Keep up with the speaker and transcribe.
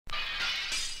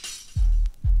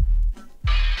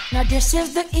Now this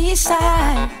is the east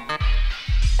side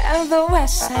and the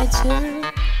west side too.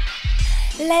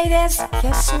 Ladies,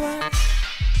 guess what?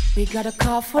 We got a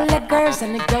car full of girls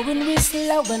and they're going real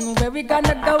slow. And where we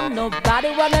gonna go?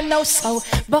 Nobody wanna know. So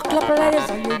buckle up, ladies,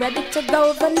 are you ready to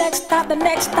go? The next stop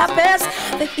is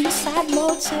the East Side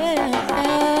Motel.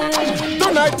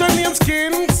 Tonight your name's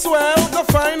Skin Swell, the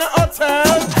finer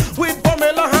hotel with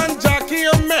Pamela and Jackie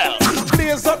and Mel.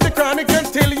 Blaze up the chronic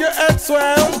until your head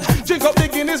swell. Drink up the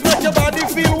Guinness, make your body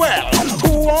feel well.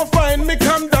 Who won't find me?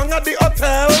 Come down at the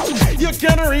hotel. You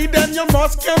can read and you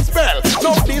must can spell.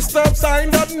 No disturb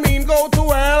sign that mean go to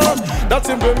hell. That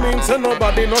simply means that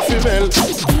nobody no female.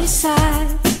 East side,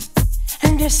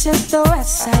 and this is the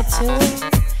west side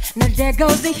too. Now there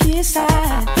goes the east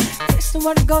side. This is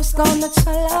what ghost gonna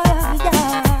tell us,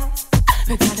 yeah.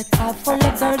 We got a car full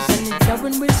of girls and it's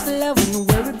going real slow. And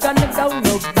where we gonna go?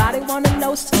 Nobody wanna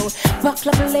know. So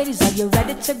buckle up, ladies, are you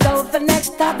ready to go? The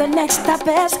next stop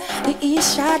is the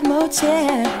East Side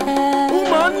Motel.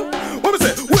 Woman, what is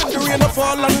it? When the rain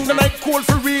fall and the night cold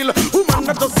for real. Woman,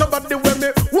 not just somebody when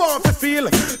me want to feel.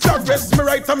 Just rest me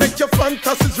right to make your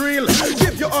fantasies real.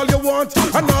 Give you all you want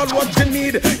and all what you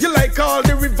need. You like all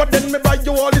the river, then me buy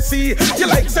you all the sea. You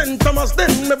like St. Thomas,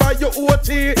 then me buy you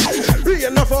OT.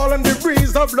 Rain fall and the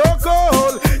breeze of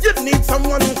local. You need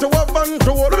someone to have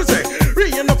control. What is it?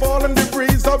 Rain fall and the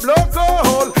breeze of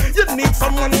local. You need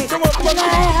someone to have control.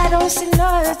 I don't see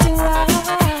nothing wrong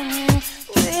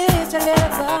with a little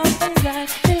bump and grind.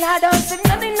 I don't see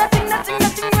nothing wrong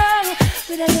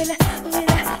with a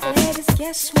ladies,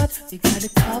 guess what? We got a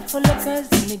car full of girls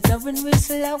and they going real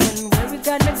slow. And where we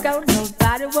gonna go?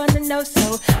 Nobody wanna know.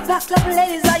 So buckle up,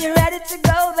 ladies, are you ready to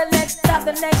go? The next stop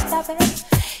is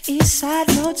East Side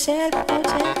Motel.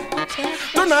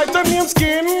 Tonight your name's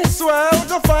Skin Swell,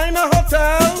 the finer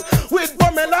hotel with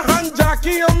Pamela and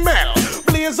Jackie and Mel.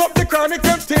 Blaze up the chronic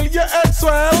until your head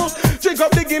swell. Drink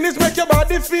up the Guinness, make your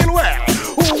body feel well.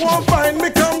 Who won't find me?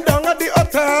 Come down at the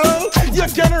hotel. You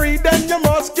can read and you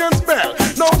must can spell.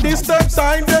 No disturb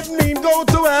sign that mean go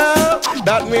to hell.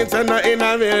 That means you're not in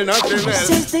a mill, nothing else. This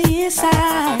is the east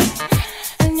side,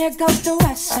 and you go the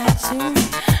west side too.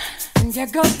 And you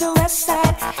go the west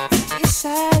side, east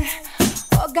side.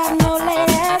 Oh, got no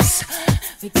ladies.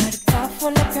 We got a car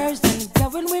full of girls and it's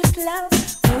going real slow.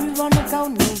 Where we wanna go?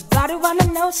 Nobody wanna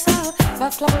know. So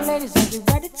buckle up, ladies, are you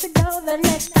ready to go? The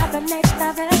next stop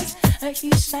is the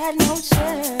East Side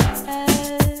Motel.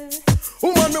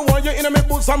 Woman, me want you in my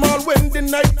bosom all when the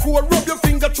night cold. Rub your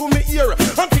finger to me ear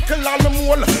and tickle all the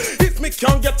mole. If me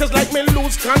can't get it like me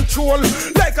lose control.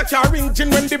 Like a car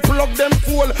engine when the plug them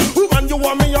full. Woman, you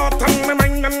want me heart and my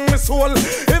mind and my soul.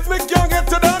 If me can't get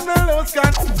to that, me lose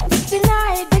control.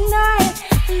 Deny,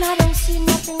 and I don't see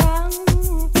nothing wrong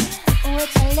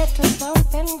with a little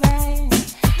bump and grind.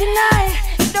 Deny,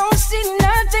 don't see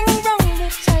nothing wrong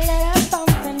with a little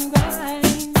bump and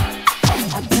grind.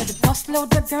 I better bust load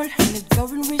the girl and it's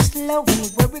going real slow. And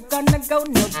where we gonna go?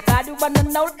 Nobody wanna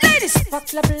know. Ladies,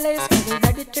 buckle up, ladies, are we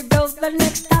ready to go? The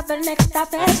next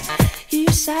stop is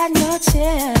East Side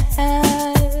Motel.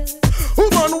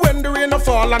 Woman, when the rain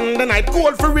fall and the night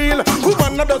cold for real.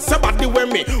 Woman, not just somebody when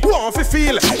me want to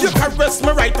feel. You caress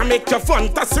me right and make your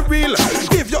fantasy real.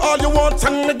 Give you all you want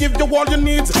and I give you all you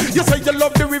need. You say you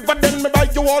love the river, then me buy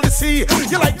you all the sea.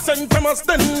 You like St. Thomas,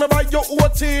 then me buy you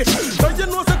OT. So you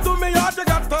know, say to me, you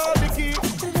got all the key.